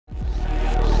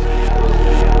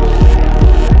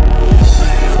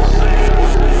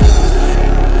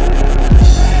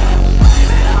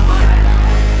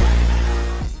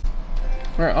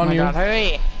my you. God,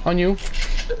 hurry. On you.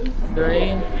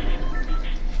 3,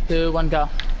 2, 1, go.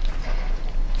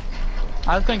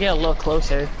 I was gonna get a little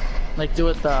closer. Like, do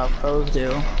what the pros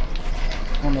do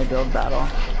when they build battle.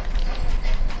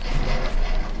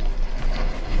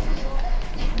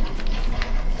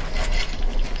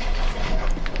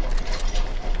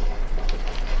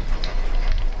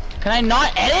 Can I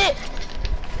not edit?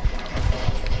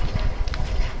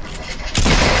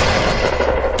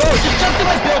 Bro, just jump through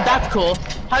my build, that's cool.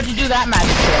 How'd you do that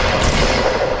magic trick?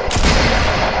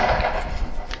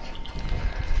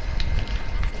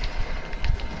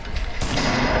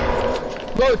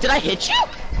 Bro, did I hit you?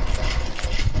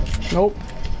 Nope.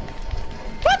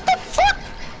 What the fuck?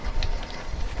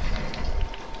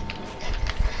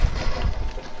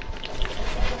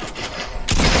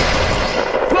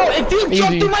 Bro, if you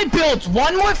jump through my builds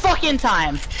one more fucking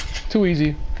time. Too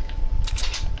easy.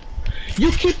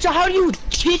 You keep how do you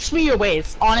teach me your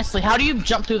ways? Honestly, how do you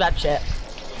jump through that shit?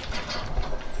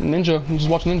 Ninja. I'm just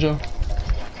watching Ninja.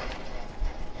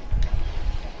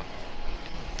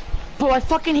 Bro, I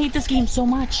fucking hate this game so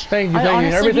much. Thank you, thank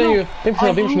you. Everything. Thanks for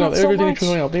showing up. Everything for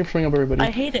showing up. Thanks for showing up, everybody. I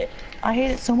hate it. I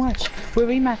hate it so much. We're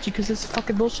rematching because this is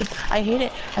fucking bullshit. I hate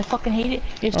it. I fucking hate it.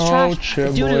 It's trash.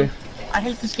 Chipboy. I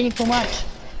hate this game so much.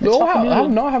 No, I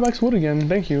not have X Wood again.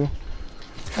 Thank you.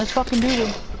 That's fucking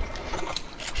doo-doo.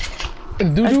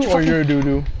 Doo-doo or you're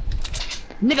doo-doo?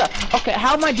 Nigga, okay,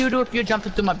 how am I doo-doo if you're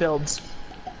jumping through my builds?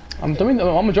 I'm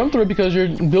gonna jump through it because you're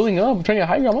building up. I'm trying to get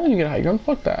high ground. I'm not gonna get high ground.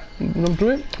 Fuck that. Jump through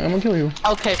it. I'm gonna kill you.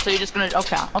 Okay, so you're just gonna.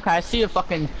 Okay, I see your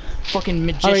fucking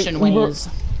magician ways.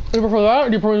 Do you prefer that, or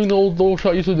do you prefer the old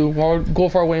shot you used to do? Or go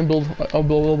far away and build a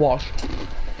wash?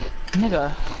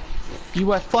 Nigga,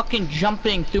 you are fucking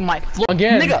jumping through my floor.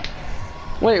 Again. Nigga.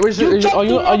 Wait,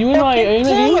 are you in my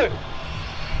game?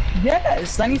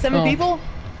 Yes, 97 people?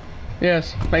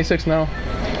 Yes, 96 now.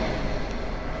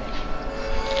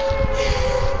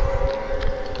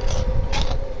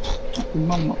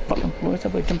 Mama fucking voice,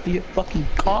 I'm gonna jump through your fucking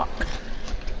cock.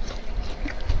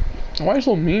 Why are you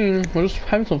so mean? We're just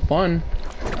having some fun.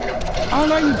 I don't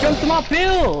know, you jumped to my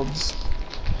builds!